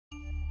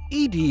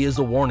ED is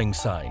a warning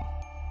sign.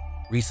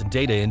 Recent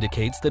data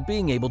indicates that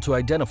being able to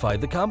identify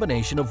the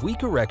combination of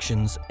weak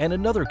erections and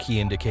another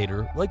key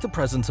indicator, like the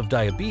presence of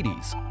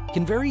diabetes,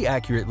 can very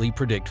accurately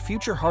predict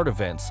future heart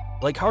events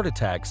like heart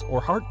attacks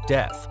or heart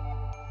death,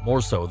 more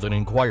so than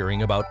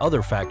inquiring about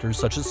other factors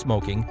such as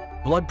smoking,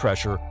 blood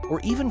pressure, or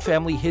even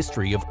family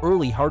history of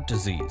early heart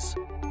disease.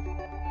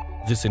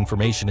 This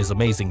information is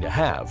amazing to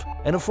have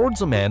and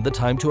affords a man the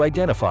time to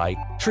identify,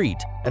 treat,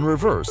 and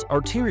reverse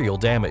arterial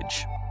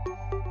damage.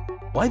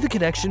 Why the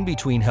connection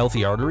between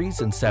healthy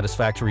arteries and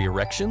satisfactory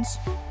erections?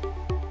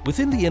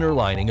 Within the inner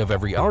lining of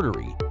every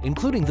artery,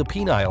 including the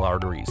penile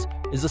arteries,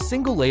 is a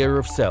single layer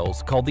of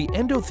cells called the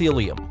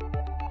endothelium.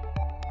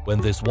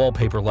 When this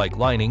wallpaper-like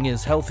lining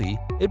is healthy,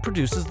 it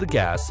produces the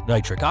gas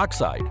nitric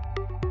oxide.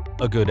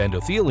 A good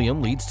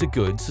endothelium leads to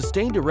good,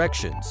 sustained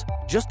erections,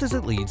 just as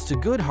it leads to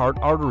good heart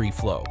artery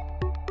flow.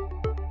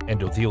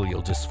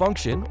 Endothelial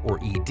dysfunction, or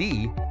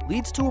ED,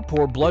 leads to a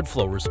poor blood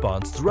flow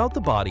response throughout the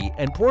body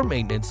and poor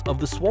maintenance of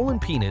the swollen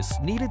penis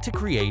needed to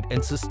create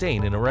and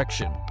sustain an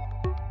erection.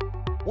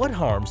 What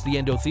harms the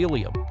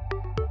endothelium?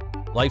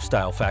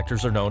 Lifestyle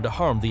factors are known to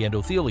harm the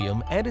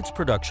endothelium and its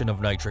production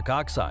of nitric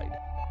oxide.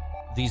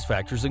 These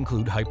factors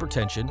include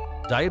hypertension,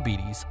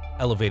 diabetes,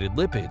 elevated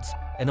lipids,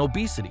 and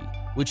obesity,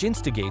 which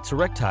instigates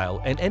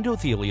erectile and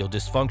endothelial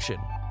dysfunction.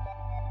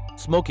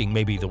 Smoking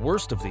may be the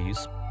worst of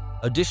these.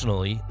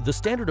 Additionally, the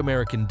standard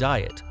American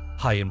diet,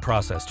 high in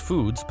processed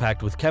foods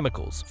packed with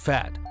chemicals,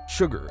 fat,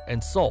 sugar,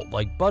 and salt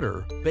like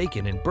butter,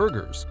 bacon, and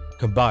burgers,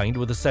 combined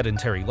with a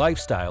sedentary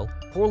lifestyle,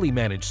 poorly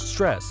managed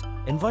stress,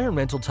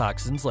 environmental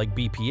toxins like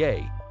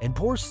BPA, and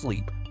poor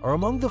sleep are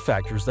among the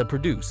factors that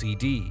produce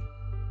ED.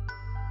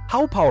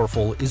 How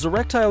powerful is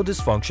erectile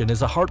dysfunction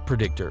as a heart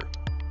predictor?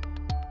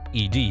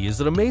 ED is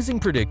an amazing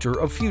predictor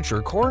of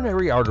future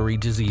coronary artery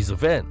disease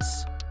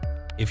events.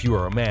 If you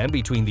are a man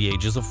between the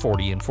ages of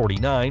 40 and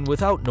 49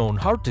 without known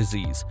heart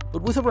disease,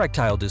 but with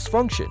erectile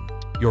dysfunction,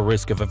 your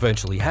risk of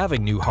eventually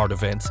having new heart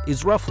events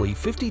is roughly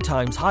 50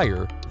 times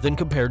higher than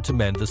compared to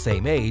men the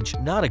same age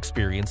not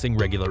experiencing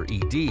regular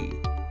ED.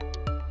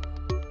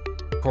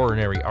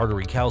 Coronary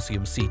artery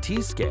calcium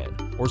CT scan,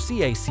 or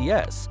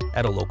CACS,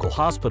 at a local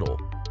hospital.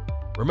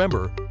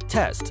 Remember,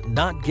 test,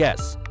 not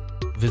guess.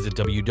 Visit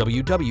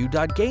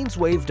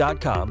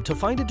www.gainswave.com to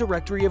find a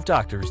directory of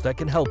doctors that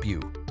can help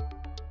you.